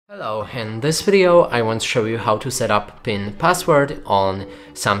Hello, in this video I want to show you how to set up PIN password on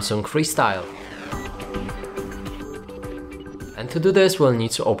Samsung Freestyle. And to do this we'll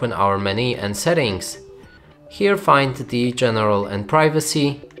need to open our menu and settings. Here find the General and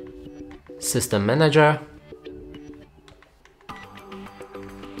Privacy, System Manager,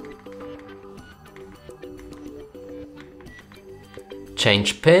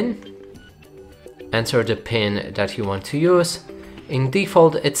 change PIN, enter the PIN that you want to use. In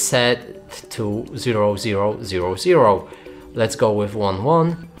default it's set to 0000. Let's go with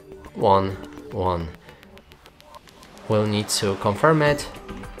 1111. We'll need to confirm it.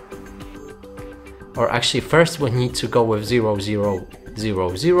 Or actually first we need to go with 0000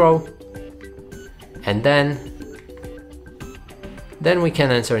 and then we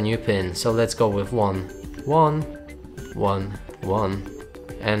can enter a new PIN. So let's go with 1111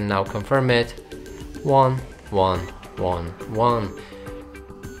 and now confirm it. 1111.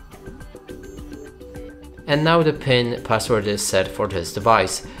 And now the PIN password is set for this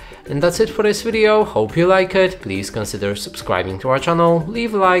device. And that's it for this video. Hope you like it. Please consider subscribing to our channel,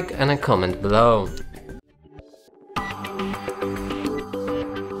 leave a like and a comment below.